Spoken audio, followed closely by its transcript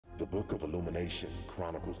The Book of Illumination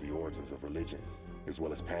chronicles the origins of religion, as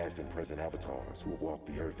well as past and present avatars who have walked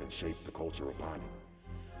the earth and shaped the culture upon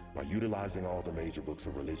it. By utilizing all the major books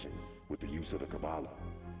of religion with the use of the Kabbalah,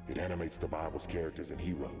 it animates the Bible's characters and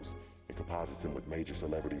heroes and composites them with major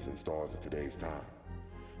celebrities and stars of today's time,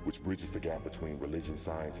 which bridges the gap between religion,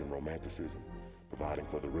 science, and romanticism, providing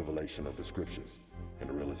for the revelation of the scriptures and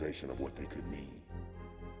the realization of what they could mean.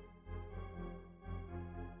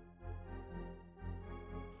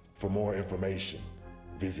 For more information,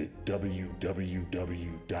 visit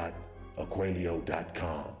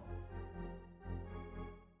www.aqualeo.com.